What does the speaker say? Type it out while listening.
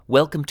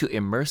Welcome to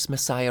Immerse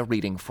Messiah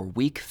reading for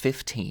week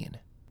 15,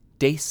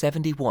 day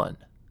 71.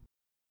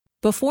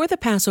 Before the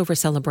Passover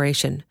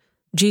celebration,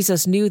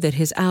 Jesus knew that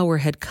his hour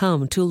had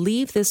come to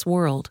leave this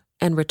world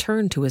and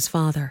return to his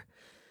Father.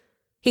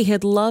 He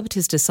had loved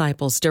his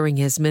disciples during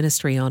his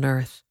ministry on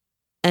earth,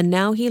 and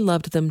now he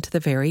loved them to the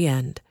very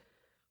end.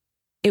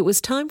 It was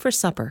time for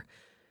supper,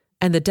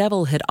 and the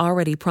devil had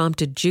already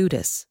prompted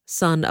Judas,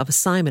 son of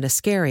Simon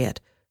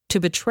Iscariot, to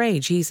betray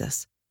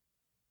Jesus.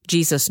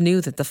 Jesus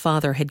knew that the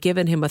Father had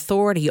given him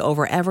authority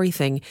over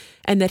everything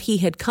and that he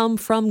had come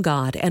from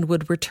God and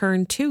would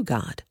return to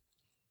God.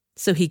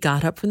 So he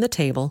got up from the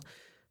table,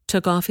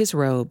 took off his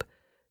robe,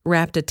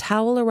 wrapped a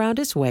towel around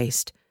his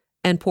waist,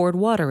 and poured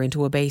water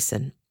into a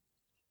basin.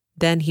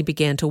 Then he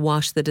began to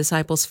wash the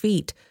disciples'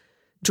 feet,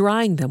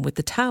 drying them with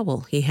the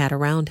towel he had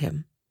around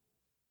him.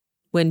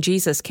 When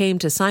Jesus came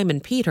to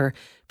Simon Peter,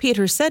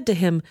 Peter said to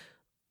him,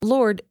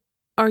 "Lord,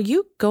 are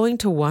you going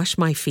to wash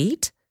my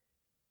feet?"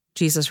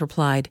 Jesus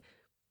replied,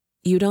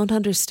 "You don't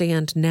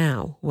understand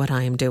now what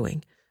I am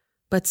doing,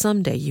 but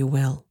someday you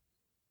will."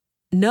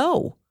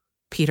 "No,"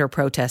 Peter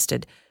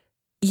protested,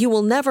 "you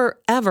will never,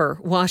 ever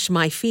wash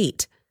my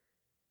feet."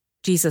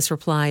 Jesus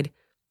replied,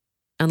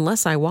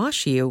 "Unless I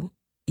wash you,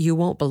 you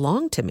won't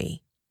belong to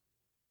me."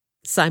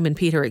 Simon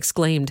Peter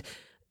exclaimed,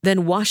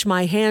 "Then wash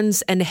my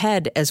hands and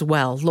head as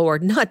well,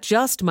 Lord, not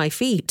just my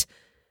feet."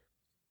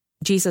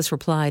 Jesus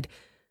replied,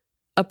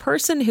 "A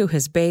person who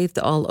has bathed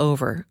all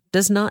over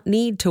does not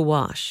need to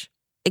wash,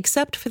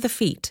 except for the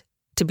feet,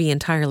 to be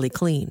entirely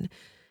clean.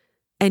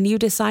 And you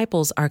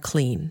disciples are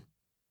clean,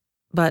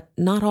 but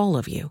not all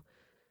of you."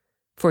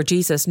 For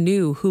Jesus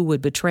knew who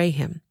would betray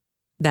him.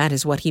 That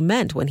is what he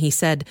meant when he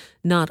said,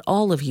 "Not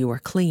all of you are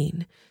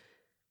clean."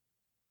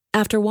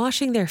 After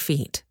washing their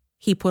feet,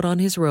 he put on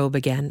his robe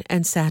again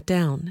and sat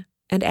down,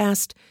 and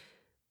asked,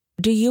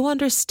 "Do you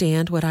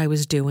understand what I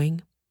was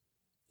doing?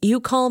 You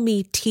call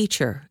me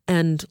teacher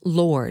and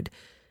Lord,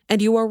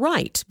 and you are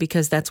right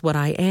because that's what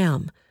I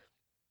am.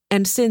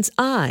 And since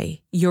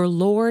I, your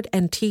Lord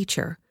and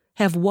teacher,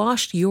 have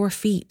washed your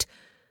feet,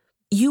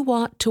 you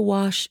ought to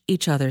wash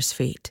each other's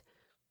feet.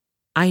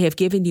 I have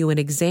given you an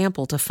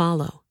example to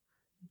follow.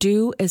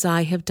 Do as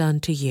I have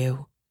done to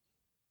you.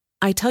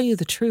 I tell you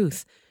the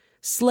truth,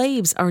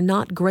 slaves are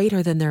not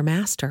greater than their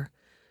master,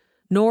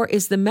 nor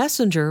is the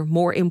messenger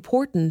more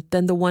important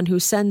than the one who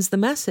sends the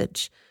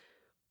message.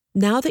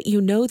 Now that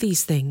you know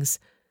these things,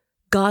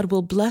 God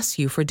will bless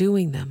you for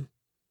doing them.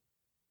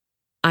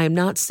 I am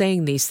not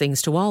saying these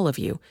things to all of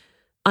you.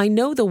 I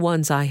know the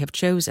ones I have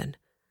chosen.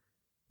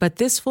 But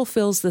this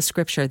fulfills the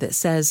scripture that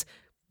says,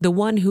 'The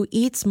one who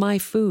eats my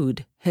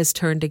food has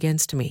turned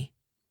against me.'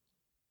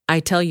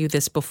 I tell you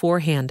this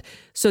beforehand,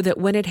 so that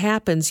when it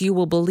happens you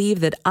will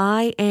believe that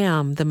I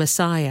am the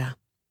Messiah.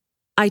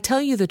 I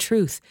tell you the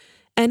truth,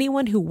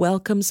 anyone who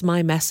welcomes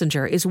my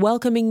messenger is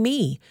welcoming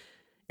me,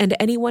 and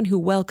anyone who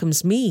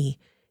welcomes me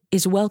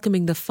is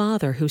welcoming the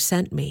Father who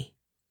sent me."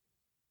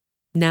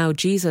 Now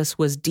Jesus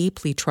was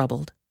deeply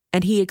troubled,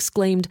 and he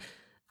exclaimed,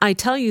 "I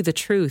tell you the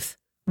truth,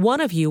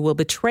 one of you will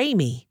betray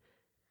me."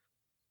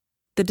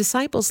 The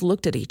disciples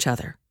looked at each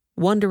other,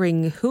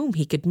 wondering whom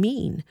he could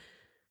mean.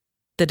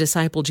 The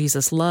disciple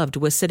Jesus loved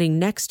was sitting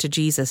next to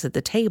Jesus at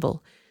the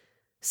table.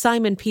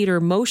 Simon Peter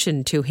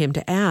motioned to him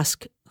to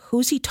ask,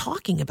 "Who's he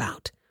talking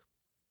about?"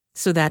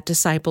 So that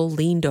disciple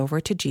leaned over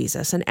to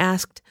Jesus and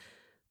asked,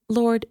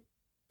 "Lord,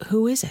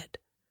 who is it?"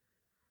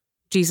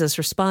 Jesus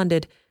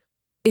responded,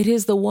 "It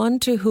is the one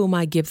to whom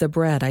I give the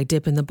bread I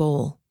dip in the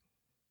bowl."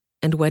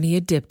 And when he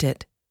had dipped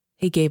it,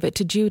 he gave it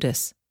to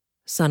Judas,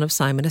 son of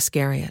Simon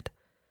Iscariot.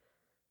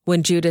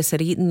 When Judas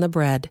had eaten the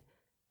bread,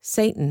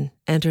 Satan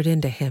entered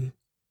into him.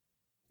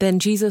 Then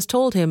Jesus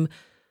told him,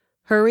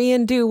 "Hurry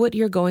and do what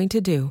you're going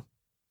to do."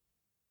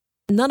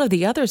 None of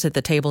the others at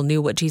the table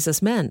knew what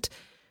Jesus meant.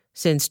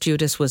 Since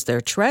Judas was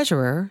their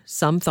treasurer,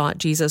 some thought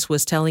Jesus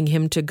was telling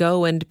him to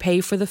go and pay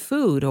for the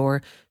food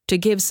or to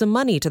give some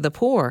money to the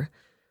poor.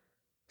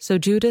 So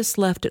Judas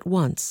left at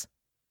once,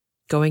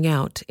 going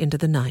out into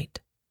the night.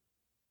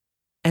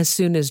 As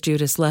soon as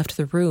Judas left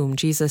the room,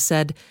 Jesus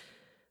said,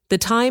 "The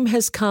time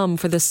has come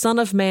for the Son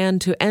of Man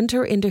to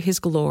enter into his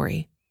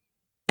glory,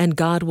 and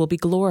God will be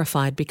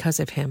glorified because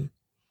of him.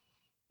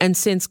 And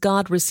since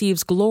God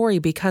receives glory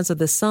because of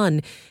the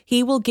Son,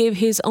 he will give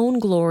his own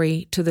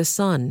glory to the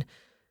Son,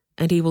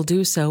 and he will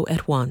do so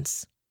at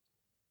once.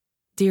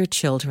 Dear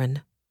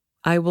children,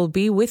 I will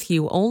be with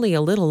you only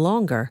a little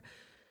longer.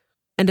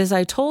 And as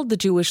I told the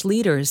Jewish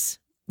leaders,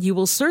 you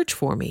will search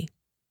for me,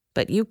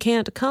 but you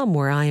can't come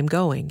where I am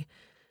going.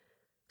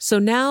 So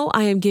now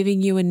I am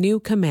giving you a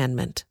new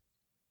commandment.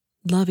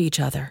 Love each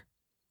other.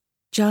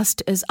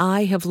 Just as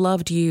I have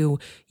loved you,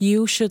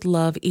 you should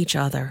love each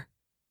other.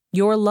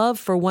 Your love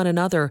for one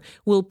another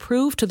will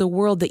prove to the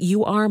world that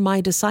you are my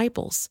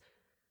disciples."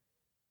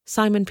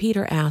 Simon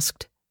Peter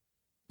asked,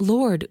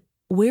 "Lord,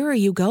 where are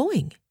you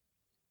going?"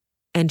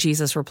 And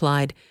Jesus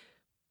replied,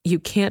 "You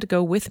can't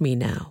go with me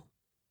now,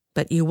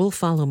 but you will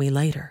follow me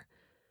later."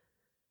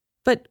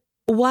 "But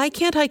why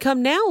can't I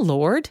come now,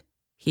 Lord?"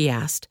 he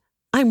asked.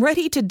 "I'm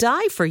ready to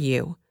die for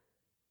you."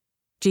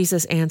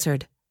 Jesus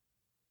answered,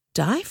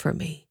 "Die for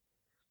me?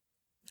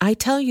 I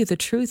tell you the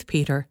truth,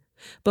 Peter.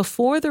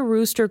 Before the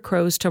rooster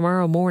crows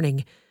tomorrow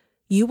morning,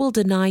 you will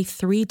deny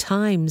 3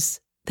 times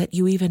that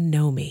you even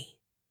know me."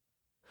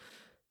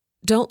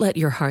 Don't let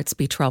your hearts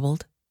be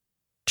troubled.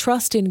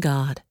 Trust in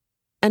God,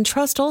 and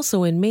trust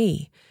also in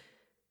me.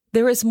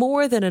 There is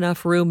more than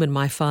enough room in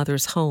my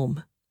Father's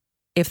home.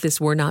 If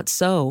this were not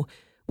so,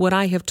 would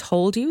I have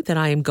told you that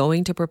I am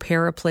going to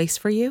prepare a place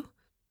for you?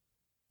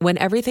 When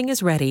everything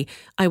is ready,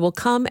 I will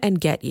come and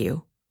get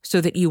you,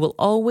 so that you will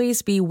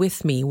always be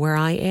with me where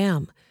I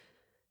am,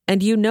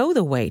 and you know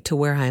the way to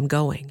where I am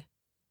going.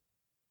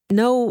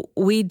 "No,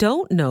 we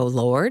don't know,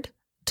 Lord,"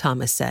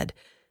 Thomas said.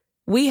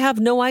 "We have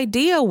no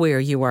idea where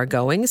you are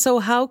going, so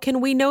how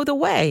can we know the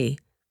way?"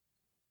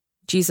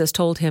 Jesus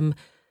told him,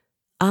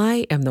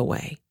 "I am the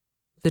way,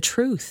 the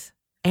truth,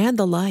 and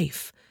the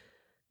life.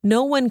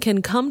 No one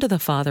can come to the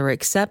Father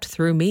except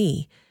through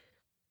me.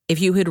 If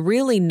you had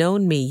really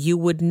known me, you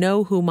would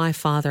know who my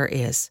Father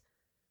is.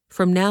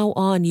 From now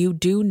on you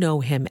do know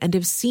him and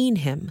have seen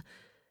him."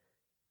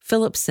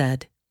 Philip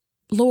said,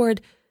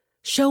 "Lord,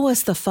 show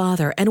us the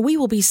Father, and we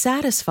will be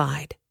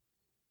satisfied."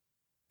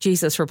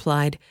 Jesus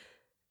replied,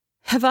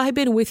 "Have I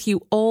been with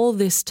you all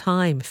this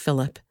time,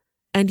 Philip,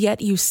 and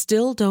yet you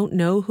still don't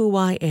know who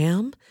I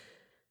am?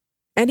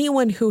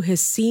 Anyone who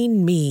has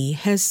seen me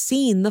has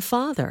seen the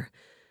Father.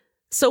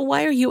 So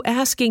why are you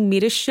asking me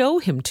to show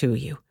him to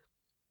you?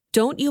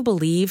 Don't you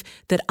believe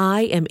that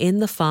I am in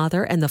the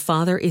Father and the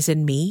Father is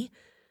in me?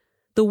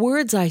 The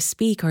words I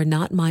speak are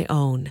not my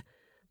own,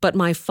 but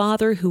my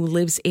Father who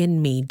lives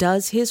in me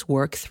does his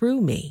work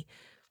through me.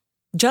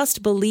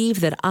 Just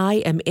believe that I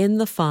am in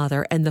the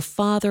Father and the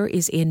Father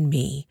is in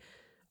me,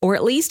 or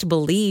at least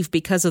believe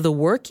because of the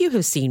work you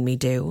have seen me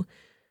do.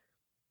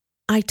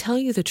 I tell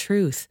you the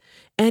truth,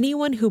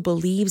 anyone who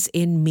believes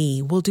in me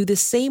will do the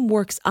same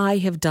works I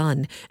have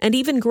done, and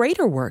even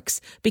greater works,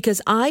 because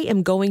I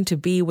am going to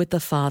be with the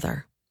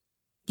Father.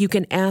 You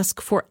can ask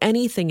for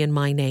anything in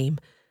my name,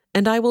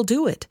 and I will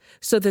do it,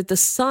 so that the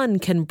Son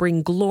can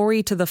bring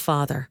glory to the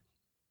Father.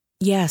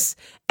 Yes,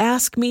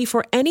 ask me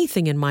for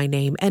anything in my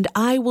name, and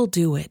I will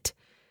do it.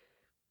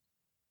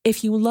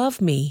 If you love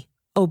me,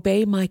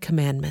 obey my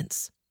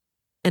commandments.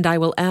 And I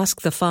will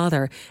ask the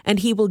Father, and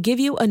he will give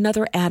you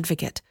another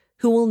advocate,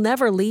 who will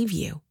never leave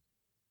you.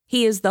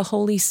 He is the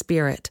Holy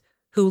Spirit,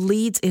 who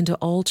leads into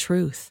all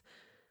truth.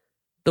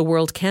 The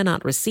world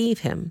cannot receive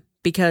him,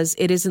 because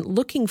it isn't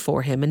looking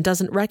for him and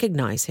doesn't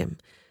recognize him.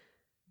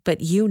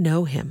 But you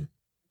know him,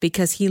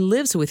 because he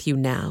lives with you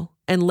now,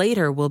 and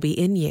later will be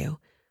in you.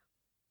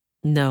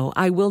 No,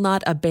 I will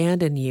not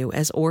abandon you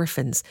as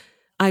orphans.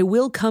 I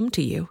will come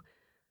to you.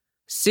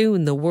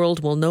 Soon the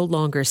world will no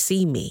longer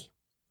see me,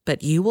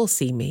 but you will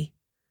see me.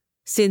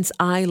 Since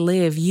I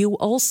live, you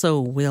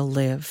also will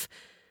live.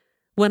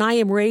 When I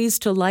am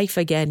raised to life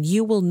again,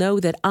 you will know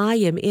that I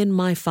am in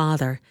my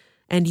Father,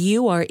 and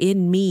you are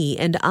in me,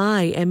 and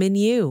I am in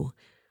you.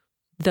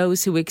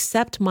 Those who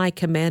accept my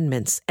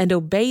commandments and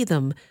obey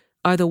them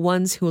are the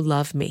ones who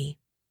love me.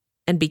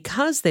 And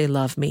because they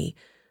love me,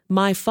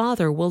 my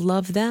Father will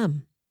love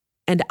them,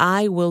 and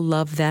I will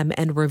love them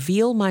and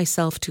reveal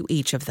myself to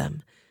each of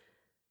them."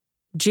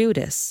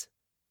 Judas,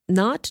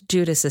 not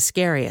Judas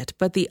Iscariot,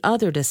 but the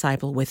other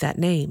disciple with that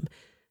name,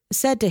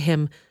 said to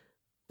him,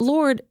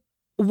 "Lord,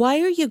 why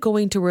are you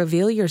going to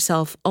reveal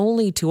yourself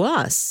only to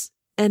us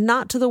and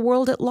not to the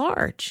world at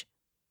large?"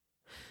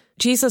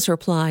 Jesus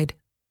replied,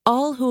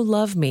 "All who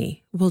love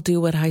me will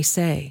do what I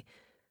say.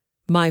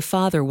 My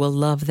Father will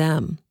love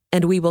them,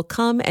 and we will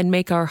come and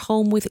make our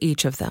home with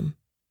each of them.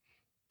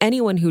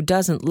 Anyone who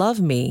doesn't love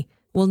me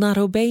will not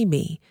obey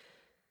me.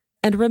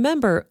 And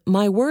remember,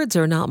 my words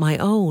are not my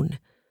own.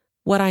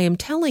 What I am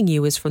telling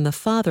you is from the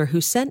Father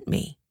who sent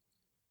me.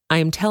 I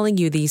am telling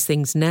you these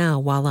things now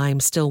while I am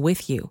still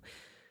with you.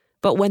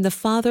 But when the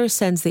Father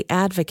sends the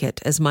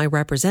Advocate as my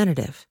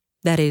representative,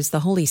 that is,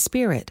 the Holy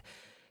Spirit,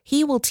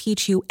 he will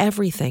teach you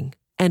everything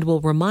and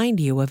will remind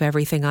you of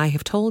everything I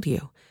have told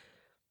you.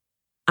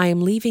 I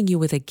am leaving you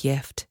with a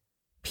gift,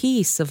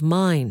 peace of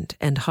mind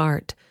and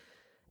heart.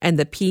 And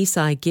the peace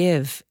I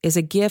give is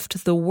a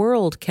gift the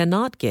world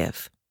cannot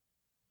give.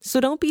 So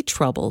don't be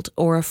troubled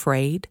or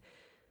afraid.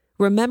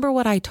 Remember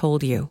what I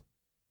told you.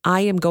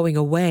 I am going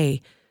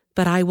away,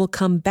 but I will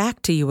come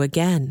back to you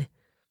again.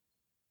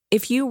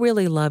 If you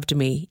really loved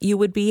me, you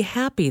would be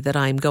happy that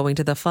I am going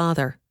to the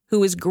Father,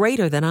 who is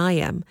greater than I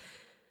am.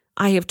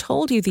 I have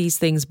told you these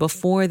things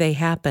before they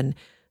happen,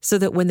 so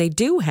that when they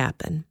do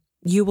happen,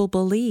 you will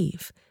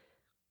believe.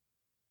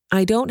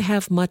 I don't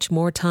have much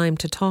more time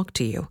to talk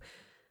to you,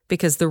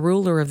 because the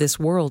ruler of this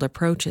world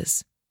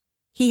approaches.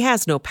 He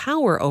has no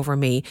power over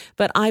me,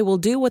 but I will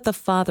do what the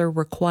Father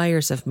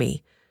requires of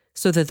me,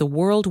 so that the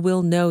world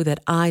will know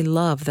that I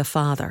love the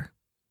Father.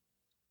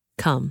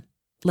 Come,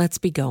 let's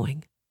be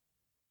going.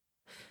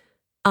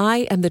 I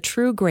am the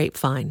true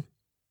grapevine,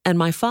 and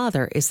my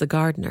Father is the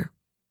gardener.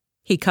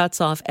 He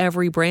cuts off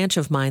every branch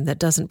of mine that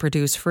doesn't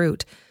produce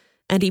fruit,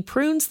 and he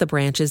prunes the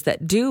branches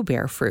that do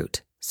bear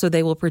fruit, so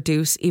they will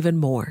produce even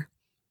more.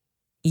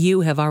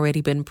 You have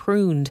already been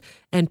pruned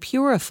and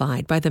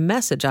purified by the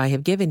message I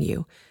have given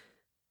you.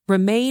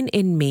 Remain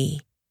in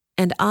me,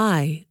 and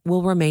I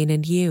will remain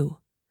in you.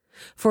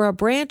 For a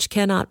branch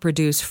cannot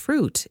produce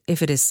fruit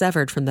if it is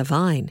severed from the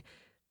vine,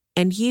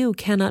 and you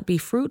cannot be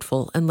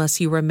fruitful unless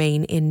you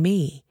remain in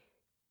me.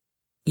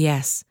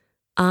 Yes,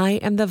 I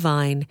am the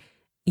vine,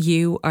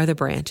 you are the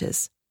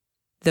branches.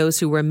 Those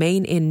who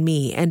remain in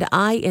me and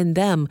I in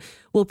them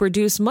will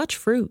produce much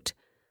fruit,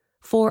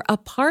 for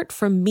apart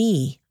from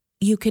me,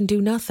 you can do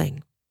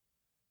nothing.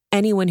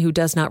 Anyone who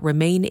does not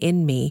remain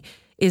in me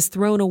is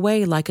thrown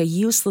away like a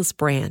useless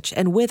branch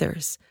and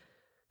withers.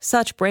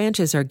 Such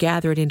branches are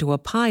gathered into a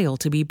pile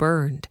to be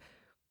burned.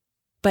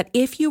 But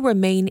if you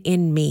remain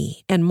in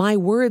me and my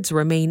words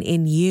remain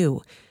in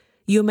you,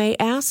 you may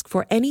ask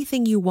for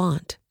anything you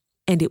want,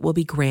 and it will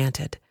be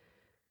granted.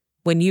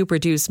 When you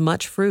produce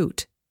much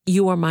fruit,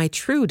 you are my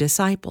true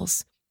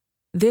disciples.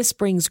 This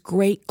brings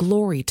great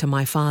glory to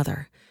my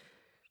Father.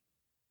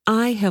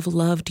 I have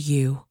loved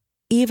you,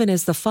 even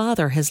as the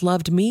Father has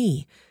loved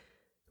me.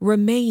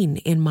 Remain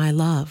in my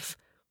love.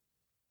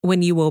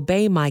 When you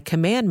obey my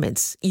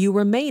commandments, you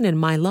remain in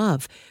my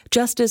love,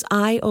 just as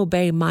I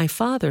obey my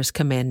Father's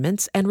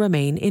commandments and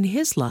remain in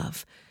his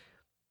love.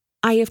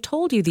 I have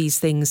told you these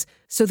things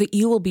so that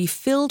you will be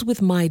filled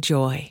with my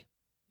joy.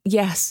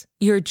 Yes,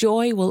 your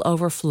joy will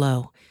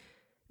overflow.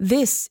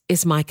 This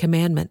is my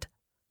commandment.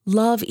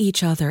 Love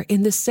each other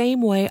in the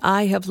same way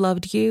I have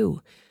loved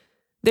you.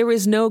 There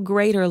is no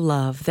greater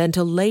love than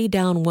to lay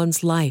down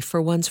one's life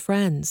for one's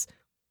friends.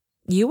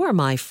 You are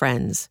my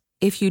friends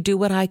if you do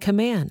what I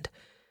command.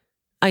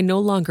 I no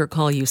longer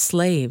call you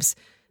slaves,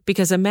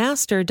 because a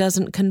master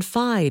doesn't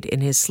confide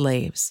in his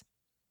slaves.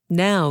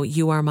 Now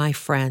you are my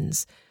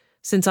friends,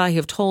 since I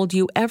have told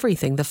you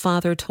everything the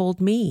Father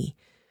told me.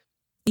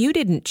 You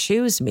didn't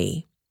choose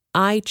me.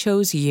 I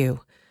chose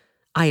you.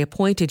 I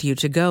appointed you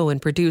to go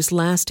and produce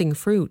lasting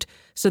fruit,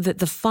 so that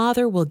the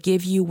Father will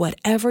give you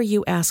whatever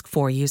you ask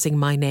for using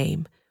my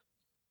name.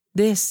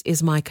 This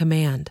is my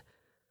command.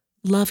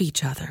 Love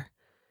each other.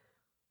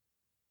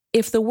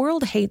 If the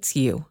world hates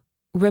you,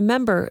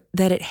 remember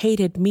that it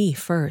hated me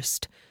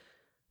first.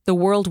 The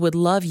world would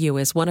love you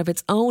as one of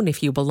its own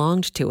if you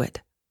belonged to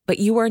it, but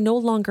you are no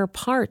longer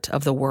part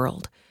of the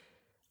world.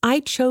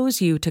 I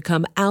chose you to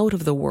come out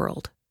of the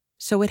world,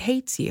 so it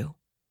hates you.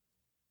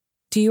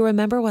 Do you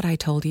remember what I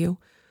told you?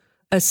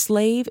 A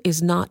slave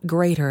is not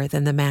greater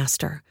than the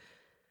master.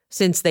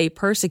 Since they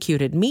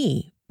persecuted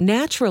me,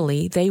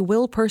 naturally they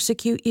will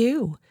persecute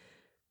you.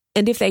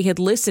 And if they had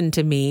listened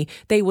to me,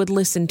 they would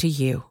listen to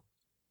you.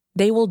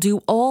 They will do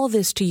all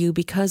this to you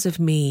because of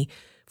me,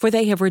 for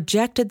they have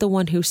rejected the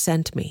one who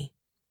sent me.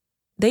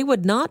 They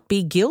would not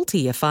be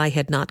guilty if I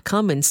had not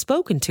come and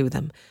spoken to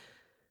them,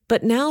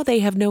 but now they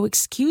have no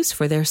excuse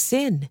for their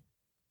sin.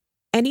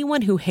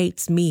 Anyone who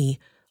hates me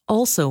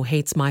also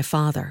hates my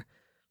Father.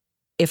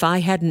 If I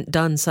hadn't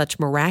done such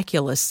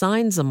miraculous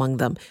signs among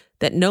them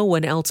that no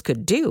one else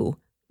could do,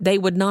 they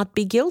would not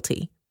be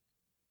guilty.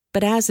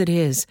 But as it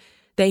is,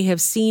 they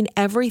have seen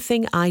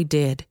everything I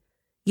did,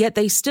 yet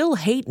they still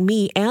hate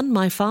me and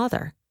my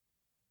Father.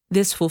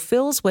 This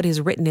fulfills what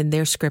is written in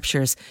their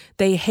scriptures.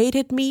 They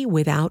hated me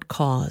without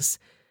cause.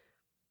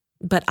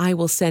 But I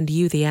will send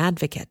you the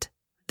Advocate,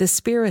 the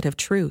Spirit of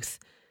truth.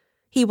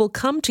 He will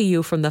come to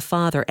you from the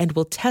Father and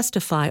will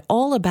testify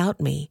all about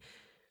me.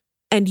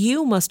 And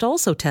you must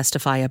also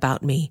testify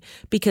about me,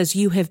 because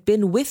you have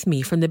been with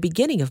me from the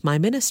beginning of my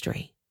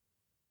ministry.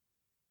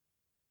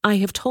 I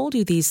have told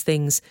you these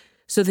things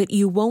so that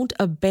you won't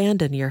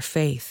abandon your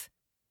faith.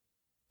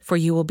 For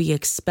you will be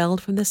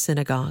expelled from the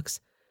synagogues,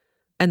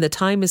 and the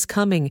time is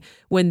coming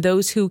when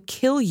those who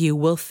kill you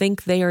will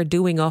think they are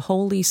doing a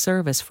holy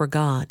service for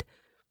God.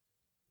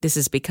 This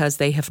is because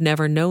they have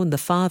never known the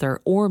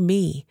Father or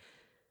me.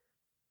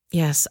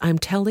 Yes, I'm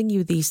telling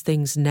you these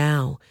things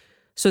now,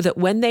 so that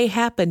when they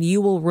happen, you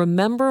will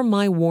remember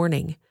my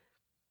warning.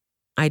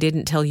 I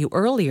didn't tell you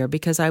earlier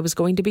because I was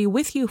going to be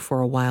with you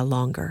for a while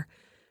longer.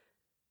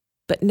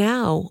 But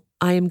now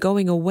I am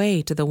going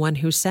away to the one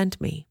who sent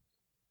me.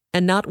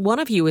 And not one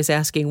of you is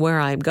asking where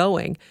I am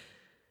going.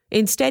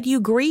 Instead,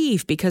 you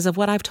grieve because of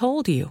what I've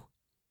told you.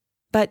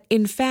 But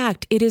in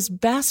fact, it is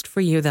best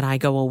for you that I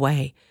go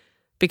away,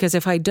 because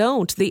if I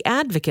don't, the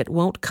Advocate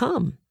won't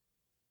come.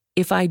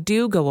 If I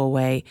do go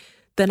away,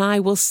 then I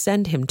will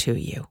send him to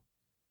you.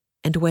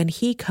 And when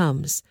he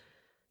comes,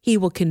 he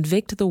will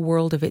convict the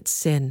world of its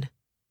sin,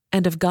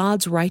 and of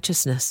God's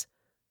righteousness,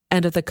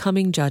 and of the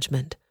coming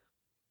judgment.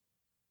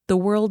 The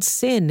world's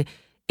sin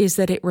is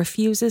that it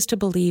refuses to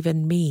believe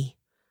in me.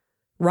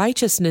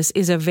 Righteousness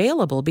is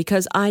available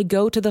because I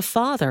go to the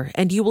Father,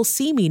 and you will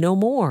see me no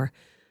more.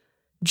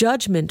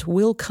 Judgment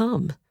will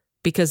come,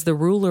 because the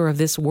ruler of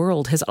this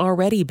world has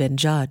already been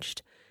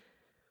judged.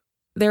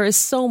 There is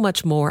so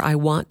much more I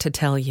want to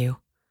tell you,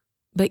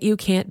 but you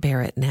can't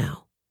bear it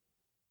now.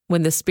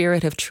 When the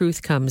Spirit of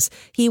truth comes,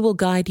 he will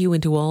guide you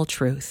into all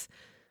truth.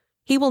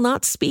 He will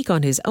not speak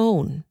on his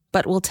own,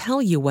 but will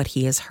tell you what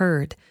he has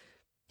heard.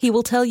 He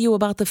will tell you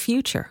about the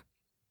future.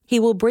 He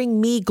will bring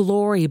me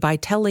glory by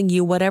telling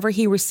you whatever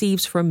he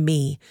receives from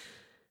me.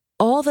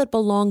 All that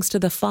belongs to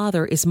the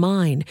Father is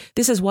mine.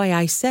 This is why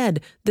I said,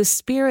 the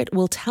Spirit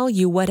will tell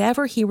you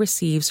whatever he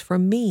receives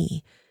from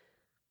me.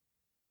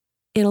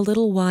 In a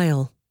little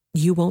while,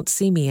 you won't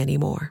see me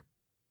anymore.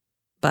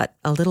 But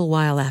a little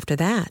while after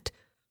that,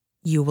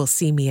 you will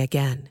see me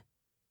again."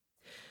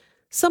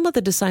 Some of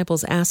the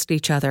disciples asked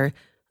each other,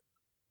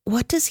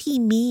 "What does he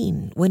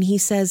mean when he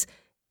says,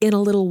 'In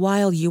a little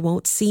while you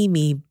won't see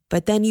me,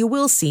 but then you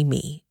will see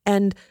me,'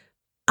 and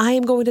 'I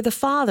am going to the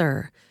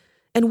Father'?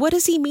 And what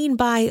does he mean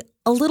by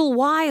 'a little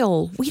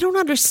while'? We don't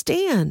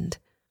understand."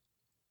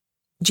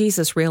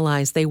 Jesus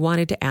realized they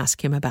wanted to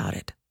ask him about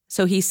it.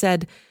 So he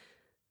said,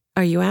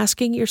 "Are you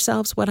asking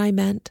yourselves what I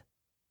meant?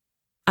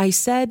 I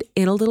said,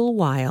 'In a little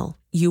while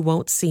you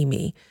won't see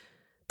me,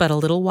 but a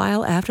little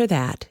while after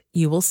that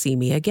you will see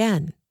me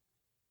again.'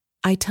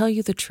 I tell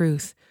you the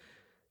truth,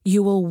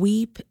 you will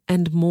weep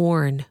and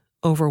mourn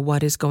over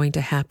what is going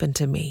to happen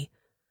to me,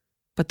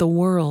 but the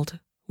world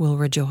will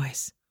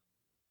rejoice.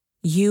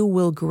 You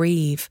will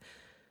grieve,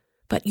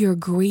 but your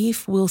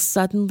grief will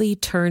suddenly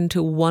turn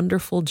to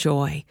wonderful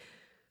joy.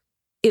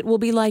 It will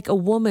be like a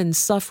woman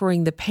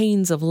suffering the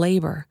pains of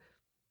labor.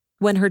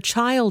 When her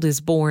child is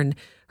born,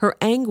 her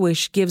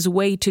anguish gives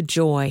way to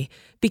joy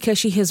because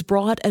she has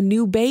brought a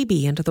new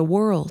baby into the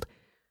world.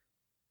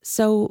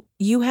 So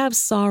you have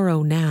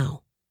sorrow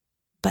now,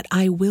 but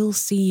I will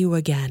see you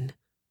again.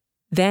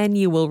 Then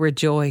you will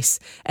rejoice,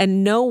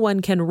 and no one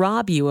can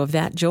rob you of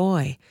that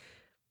joy.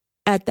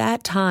 At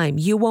that time,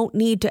 you won't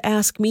need to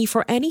ask me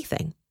for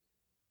anything.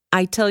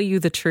 I tell you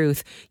the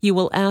truth, you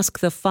will ask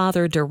the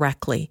Father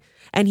directly,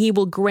 and he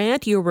will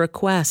grant your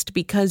request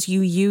because you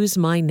use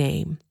my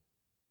name.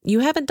 You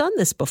haven't done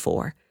this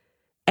before.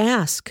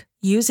 Ask,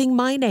 using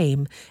my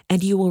name,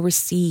 and you will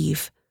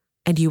receive,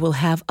 and you will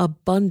have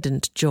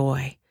abundant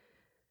joy.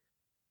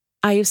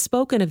 I have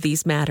spoken of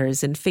these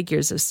matters in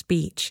figures of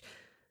speech,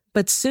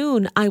 but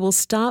soon I will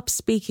stop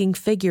speaking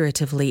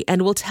figuratively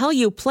and will tell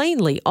you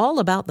plainly all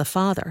about the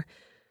Father.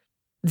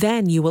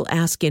 Then you will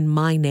ask in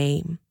my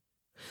name.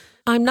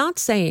 I'm not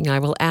saying I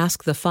will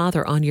ask the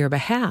Father on your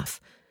behalf,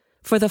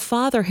 for the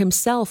Father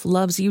himself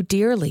loves you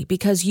dearly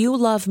because you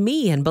love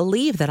me and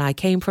believe that I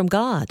came from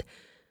God.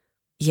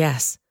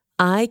 Yes,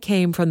 I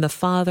came from the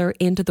Father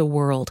into the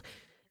world,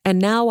 and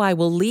now I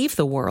will leave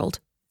the world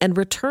and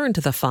return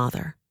to the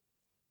Father."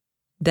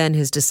 Then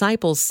his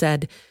disciples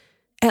said,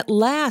 "At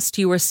last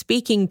you are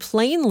speaking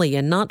plainly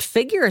and not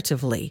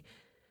figuratively.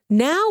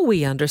 Now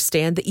we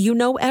understand that you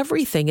know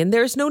everything and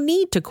there's no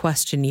need to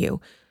question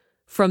you.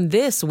 From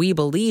this we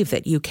believe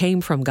that you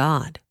came from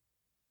God."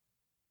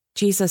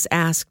 Jesus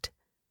asked,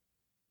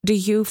 "Do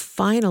you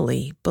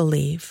finally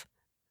believe?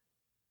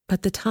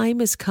 But the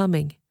time is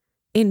coming.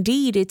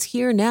 Indeed, it's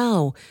here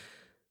now,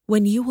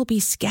 when you will be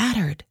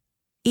scattered,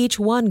 each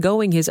one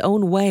going his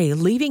own way,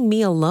 leaving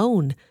me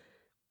alone.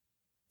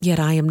 Yet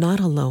I am not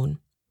alone,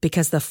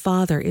 because the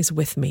Father is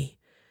with me.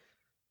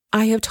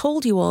 I have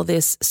told you all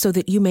this so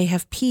that you may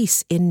have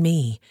peace in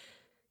me.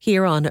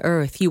 Here on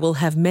earth you will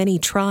have many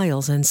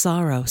trials and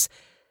sorrows,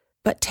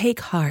 but take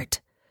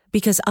heart,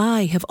 because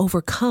I have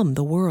overcome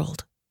the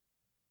world."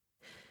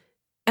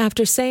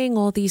 After saying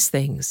all these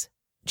things,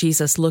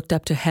 Jesus looked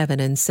up to heaven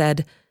and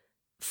said,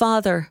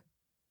 "Father,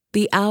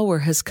 the hour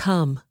has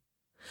come.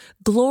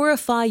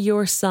 Glorify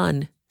your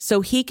Son,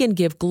 so he can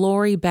give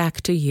glory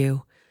back to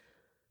you.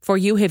 For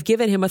you have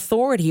given him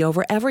authority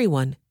over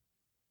everyone.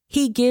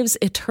 He gives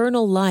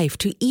eternal life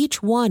to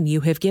each one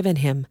you have given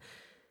him.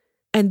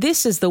 And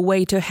this is the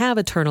way to have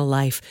eternal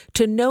life,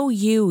 to know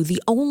you,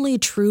 the only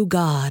true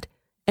God,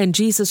 and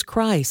Jesus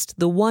Christ,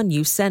 the one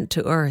you sent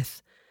to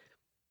earth.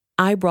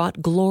 I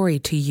brought glory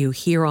to you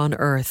here on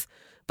earth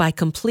by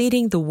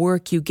completing the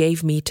work you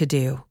gave me to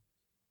do.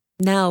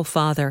 Now,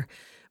 Father,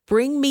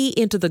 bring me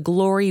into the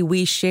glory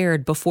we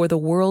shared before the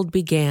world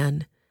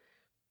began.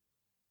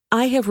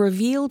 I have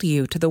revealed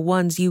you to the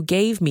ones you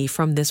gave me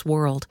from this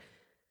world.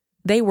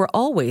 They were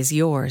always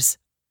yours.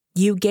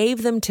 You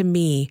gave them to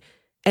me,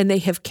 and they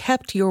have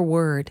kept your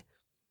word.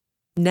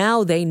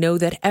 Now they know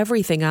that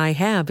everything I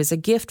have is a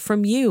gift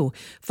from you,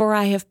 for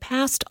I have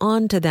passed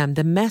on to them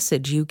the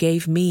message you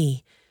gave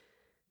me.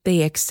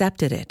 They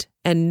accepted it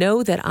and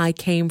know that I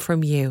came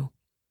from you,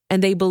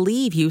 and they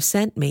believe you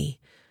sent me.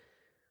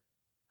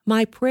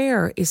 My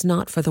prayer is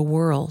not for the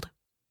world,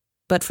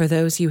 but for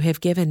those you have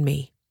given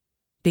me,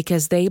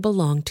 because they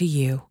belong to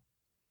you.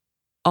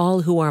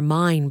 All who are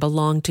mine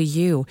belong to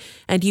you,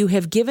 and you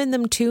have given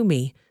them to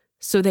me,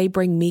 so they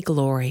bring me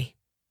glory.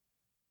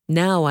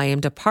 Now I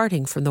am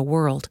departing from the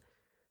world.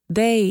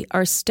 They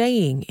are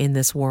staying in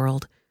this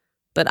world,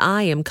 but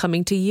I am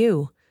coming to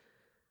you.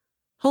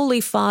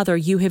 Holy Father,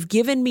 you have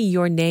given me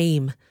your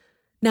name.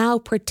 Now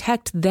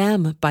protect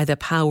them by the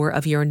power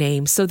of your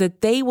name, so that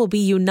they will be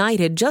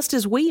united just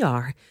as we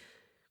are.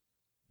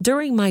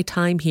 During my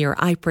time here,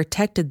 I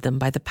protected them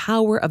by the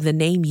power of the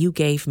name you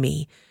gave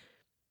me.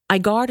 I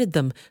guarded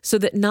them so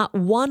that not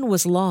one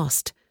was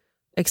lost,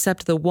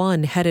 except the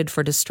one headed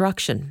for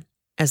destruction,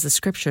 as the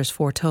Scriptures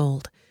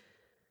foretold.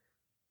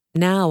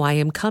 Now I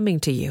am coming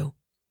to you.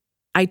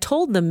 I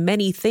told them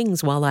many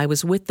things while I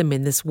was with them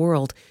in this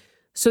world,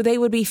 so they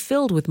would be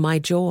filled with my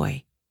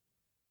joy.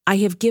 I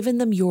have given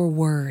them your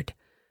word,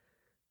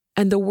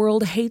 and the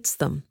world hates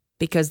them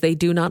because they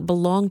do not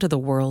belong to the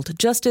world,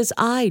 just as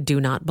I do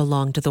not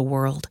belong to the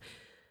world.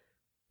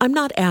 I'm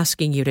not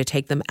asking you to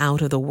take them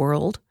out of the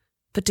world,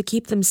 but to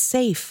keep them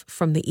safe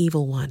from the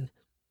evil one.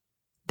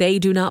 They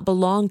do not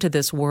belong to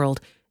this world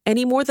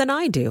any more than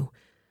I do.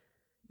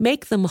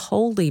 Make them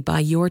holy by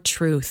your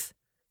truth.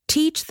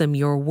 Teach them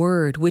your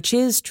word, which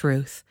is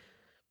truth.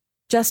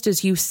 Just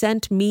as you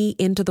sent me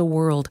into the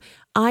world,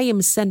 I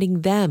am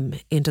sending them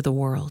into the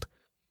world.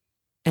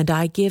 And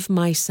I give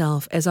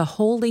myself as a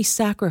holy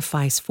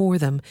sacrifice for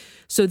them,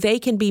 so they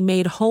can be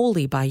made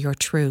holy by your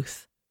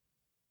truth.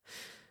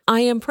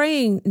 I am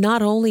praying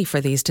not only for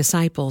these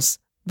disciples,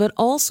 but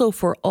also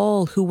for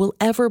all who will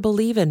ever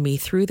believe in me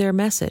through their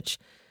message.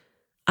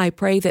 I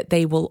pray that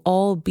they will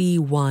all be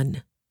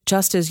one,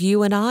 just as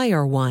you and I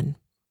are one,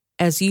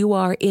 as you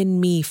are in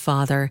me,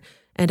 Father,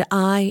 and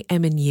I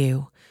am in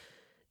you.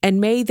 And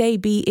may they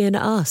be in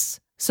us,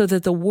 so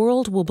that the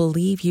world will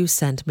believe you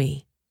sent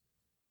me.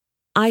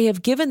 I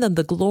have given them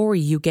the glory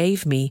you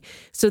gave me,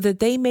 so that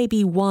they may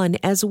be one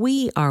as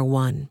we are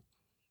one.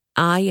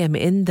 I am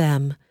in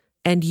them,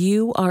 and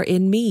you are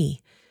in me.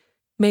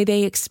 May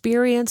they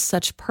experience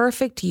such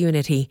perfect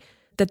unity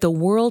that the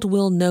world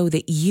will know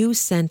that you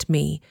sent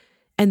me,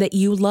 and that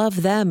you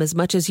love them as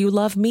much as you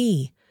love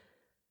me.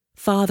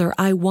 Father,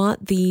 I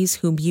want these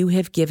whom you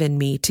have given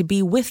me to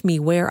be with me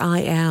where I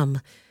am.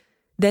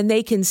 Then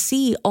they can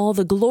see all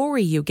the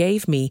glory you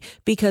gave me,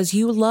 because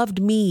you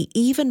loved me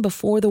even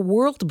before the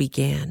world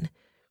began.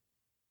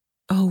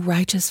 O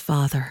righteous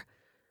Father,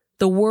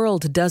 the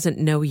world doesn't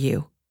know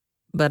you,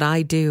 but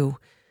I do,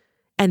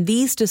 and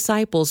these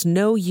disciples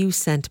know you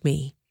sent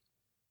me.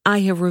 I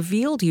have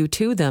revealed you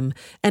to them,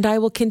 and I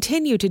will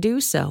continue to do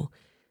so.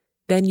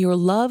 Then your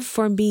love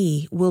for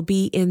me will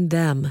be in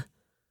them,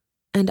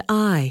 and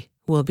I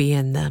will be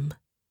in them.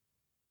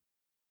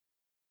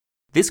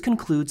 This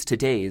concludes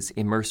today's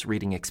Immerse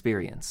reading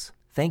experience.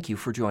 Thank you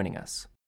for joining us.